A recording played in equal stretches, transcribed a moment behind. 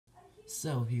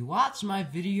So, if you watched my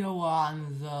video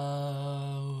on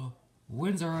the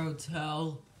Windsor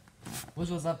Hotel, which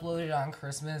was uploaded on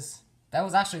Christmas, that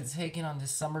was actually taken on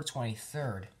December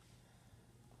 23rd.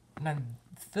 And I'm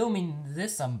filming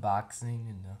this unboxing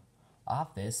in the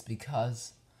office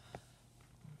because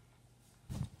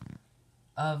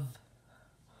of...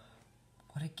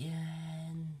 what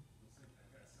again?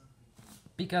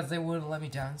 Because they wouldn't let me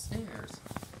downstairs.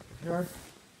 Sure.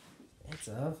 It's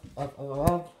up.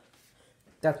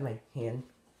 That's my hand.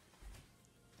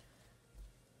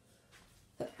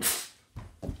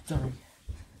 Sorry.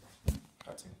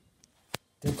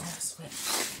 The glass flip.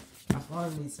 I've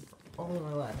wanted these all in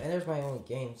my life. And there's my only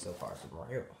game so far from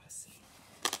Mario Odyssey.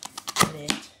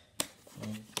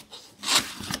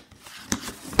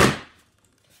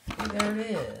 And there it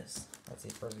is. Let's see,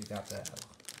 first we got the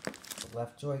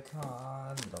left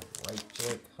Joy-Con, the right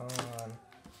Joy-Con.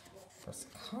 Press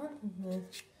the con.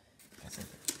 That's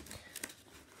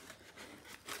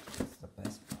the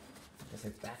best. I guess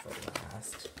it's that for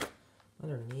last.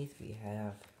 Underneath we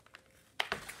have.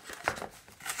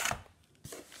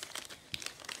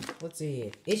 Let's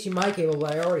see. HDMI cable,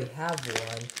 but I already have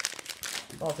one.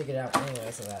 I'll take it out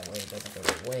anyway, so that way it doesn't go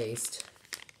to waste.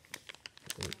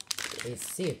 The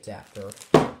AC adapter.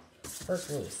 First,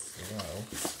 really slow.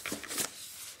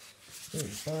 I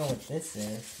don't know what this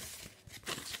is.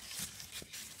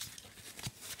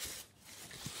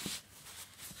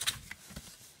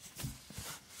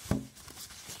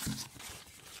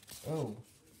 Oh,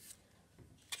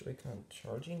 Joy-Con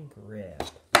charging grip.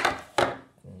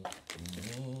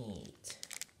 Neat.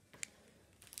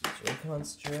 Joy-Con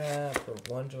strap for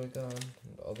one Joy-Con,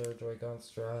 the other Joy-Con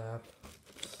strap.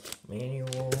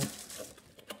 Manual.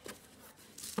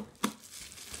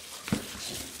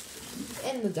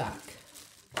 And the dock.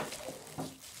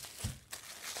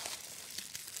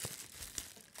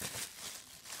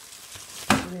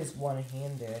 It is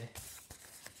one-handed.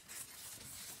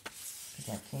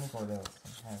 My camcorder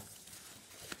doesn't have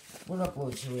would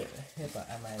upload to it, but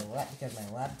on my because my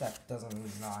laptop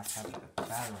doesn't not have a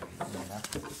battery.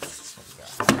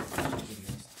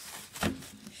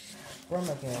 From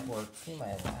my camcorder to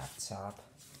my laptop.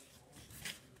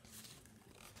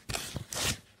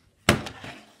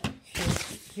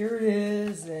 Here it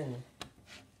is, and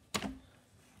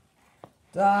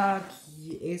dock,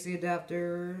 AC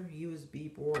adapter, USB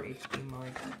board,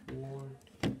 HDMI board.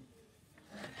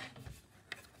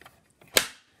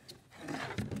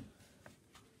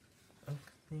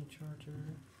 Charger.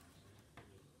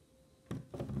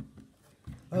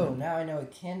 Oh, now I know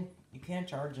you can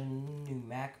charge a new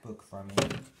MacBook from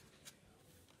it.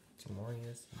 Some more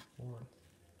USB port.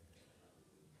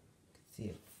 See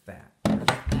it fat.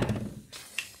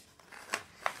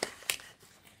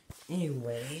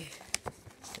 Anyway,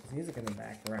 there's music in the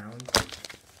background.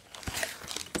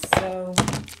 So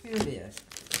here it is.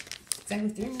 Exactly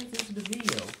 3 minutes into the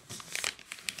video.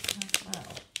 Wow.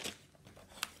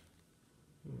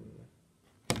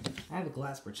 I have a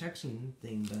glass protection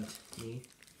thing,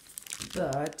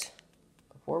 but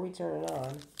before we turn it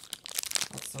on,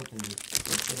 let's open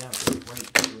it out the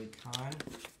right Joy-Con,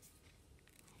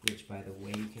 which, by the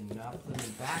way, you cannot put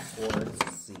in backwards.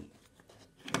 Let's see.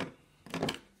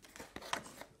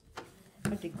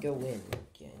 How did it go in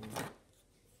again?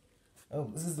 Oh,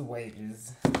 this is the way it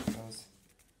is.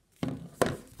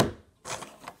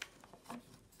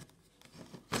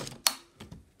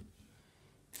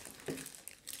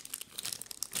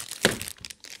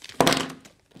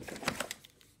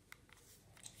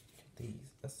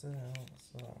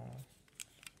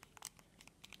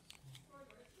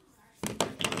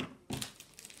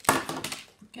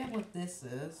 Forget what this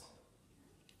is.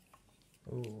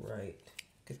 Oh, right.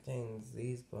 Good things,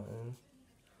 these buttons.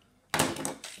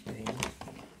 Okay.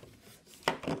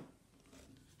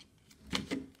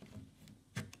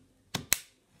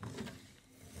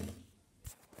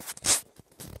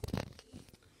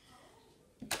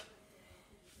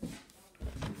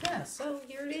 Yeah, so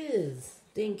here it is.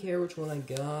 Didn't care which one I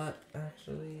got,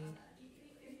 actually.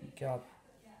 Got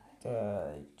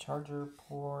the charger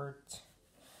port,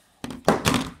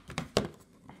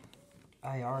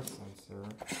 IR sensor,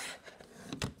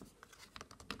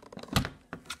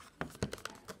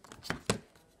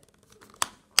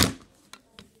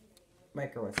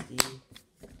 micro SD,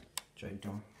 which I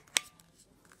don't.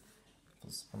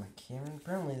 This is for my camera.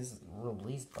 Apparently, this is a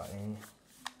release button.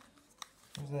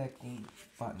 There's like the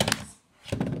buttons.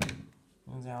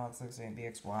 Alex 68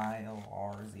 BXY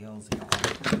LR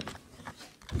ZLZR.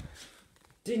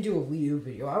 Didn't do a Wii U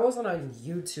video. I wasn't on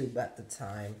YouTube at the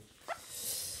time.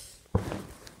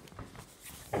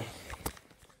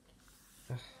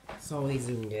 It's always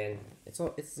zoomed in. It's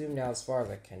zoomed out as far as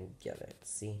I can get it.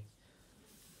 See?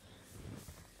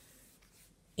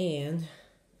 And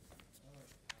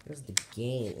there's the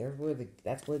game.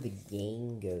 That's where the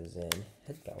game goes in.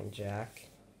 Headphone jack.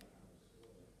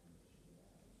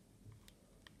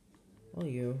 Oh,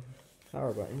 you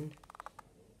power button.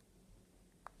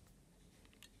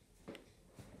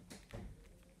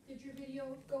 Did your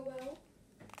video go well?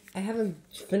 I haven't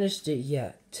finished it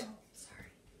yet. Oh, sorry.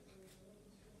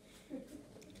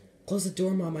 Close the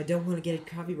door, Mom. I don't want to get a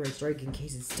copyright strike in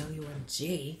case it's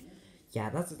WMG. Yeah,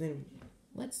 that's the thing.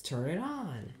 Let's turn it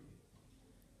on.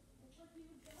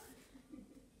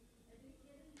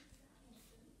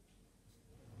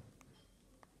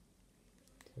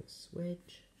 To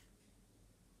switch.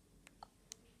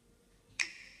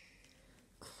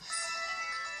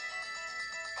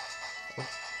 Oh,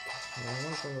 I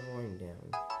want to go the volume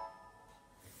down.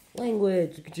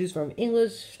 Language. You can choose from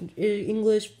English,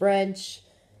 French,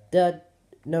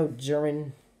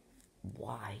 German.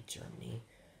 Why Germany?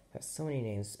 Has so many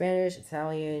names. Spanish,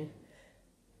 Italian,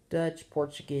 Dutch,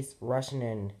 Portuguese, Russian,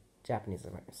 and Japanese,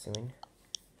 I'm assuming.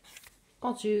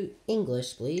 I'll choose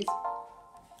English, please.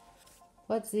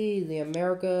 Let's see, the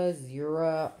Americas,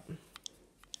 Europe,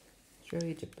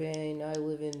 Australia, Japan. I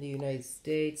live in the United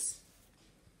States.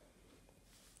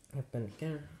 I've been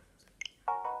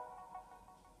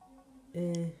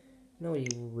again. Nobody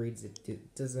reads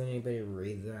it. Does anybody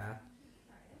read that?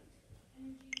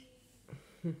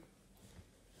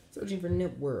 Searching for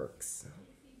networks.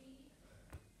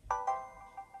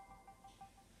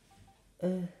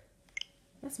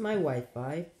 That's my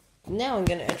Wi-Fi. Now I'm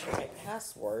gonna enter my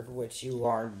password, which you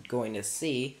aren't going to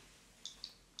see.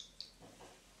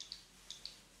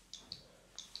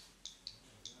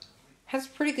 Has a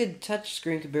pretty good touch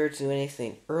screen compared to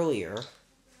anything earlier.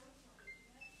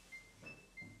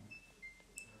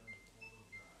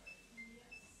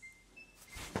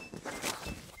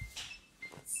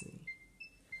 Let's see.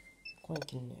 Coin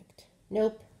connect.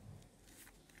 Nope.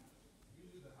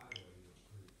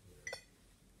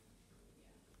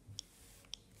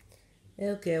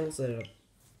 Okay, we'll set it up.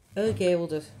 Okay, we'll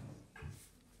just...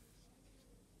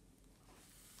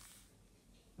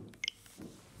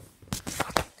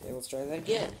 Okay, let's try that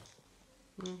again.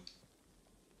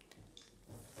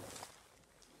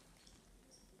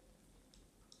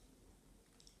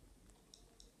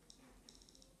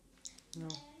 No.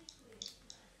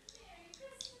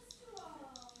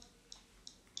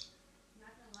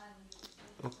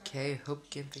 Okay, hope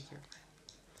you can figure it out.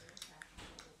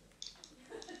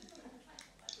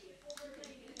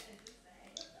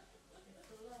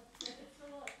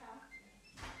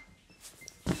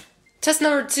 Test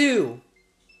number 2.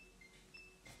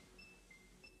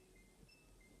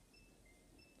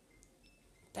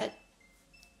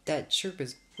 That chirp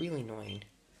is really annoying.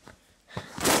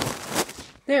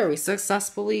 There, we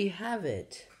successfully have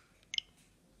it.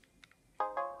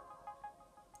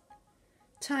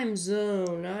 Time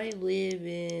zone. I live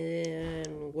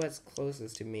in what's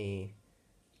closest to me.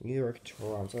 New York,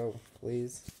 Toronto,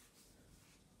 please.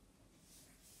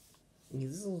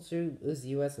 This will show this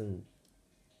US and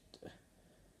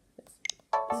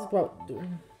this is probably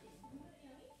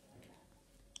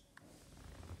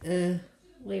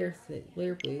layer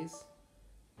please.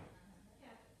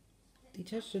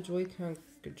 Detach the Joy-Con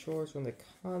controllers from the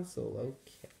console,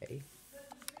 okay.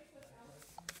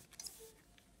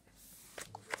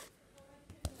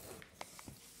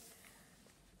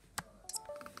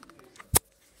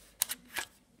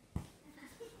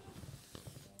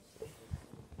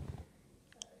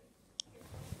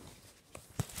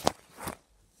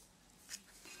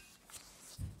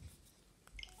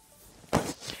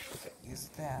 Use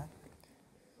that.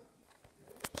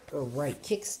 Oh right,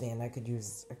 kickstand. I could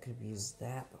have used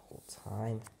that the whole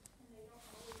time.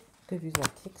 I could have used my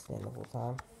kickstand the whole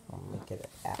time. I'm gonna get it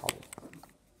out.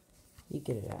 You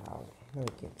get it out. Let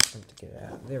me get them to get it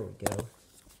out. There we go.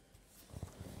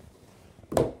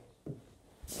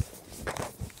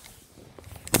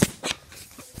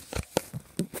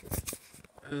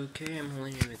 Okay, I'm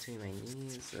holding it between my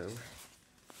knees, so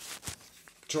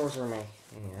controls are in my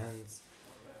hands.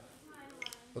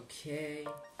 Okay.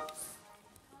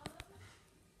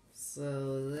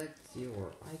 Select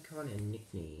your icon and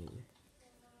nickname.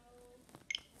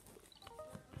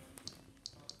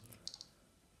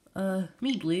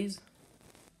 Me please.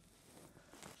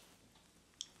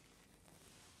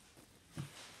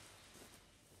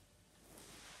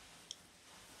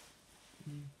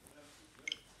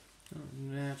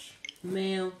 Match.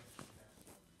 Male.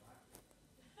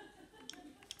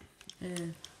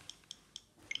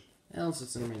 Else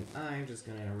it's in my... I'm just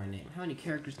gonna enter my name. How many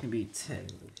characters can be? 10.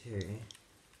 Okay.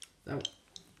 Oh.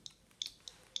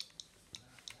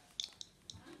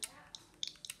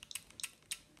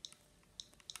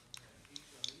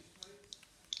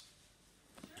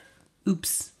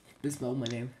 Oops. Misspelled my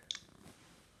name.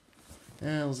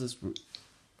 Let's just...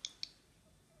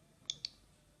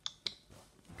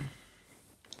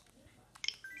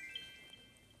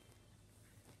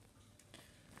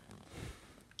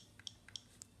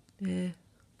 Yeah.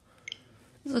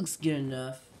 This looks good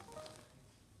enough.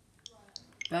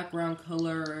 Background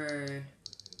color...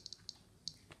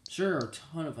 Sure, a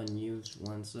ton of unused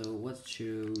ones, so let's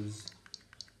choose...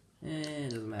 it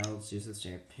doesn't matter, let's use this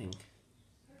shade pink.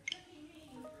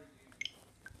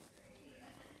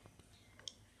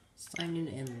 Sign in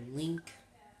and link.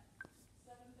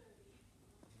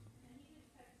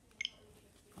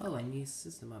 Oh, I need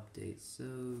system updates, so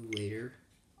later.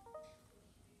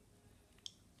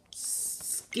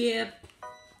 Skip!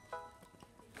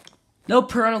 No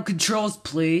parental controls,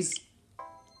 please!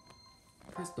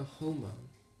 Press the home button.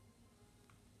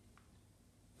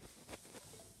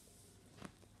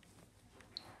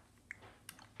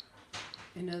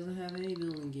 It doesn't have any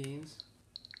building games.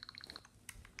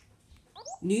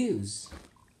 News!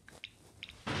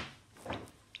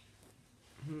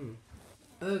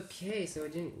 Okay, so I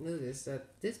didn't notice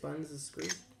that this button is a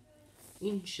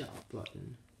screenshot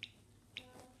button.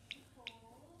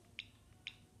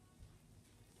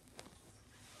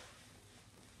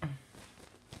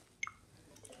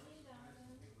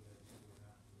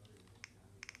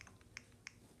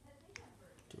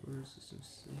 Doors is the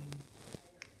same.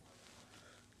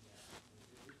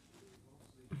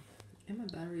 And my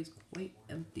battery's quite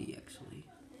empty, actually.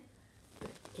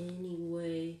 But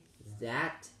anyway,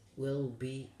 that will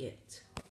be it.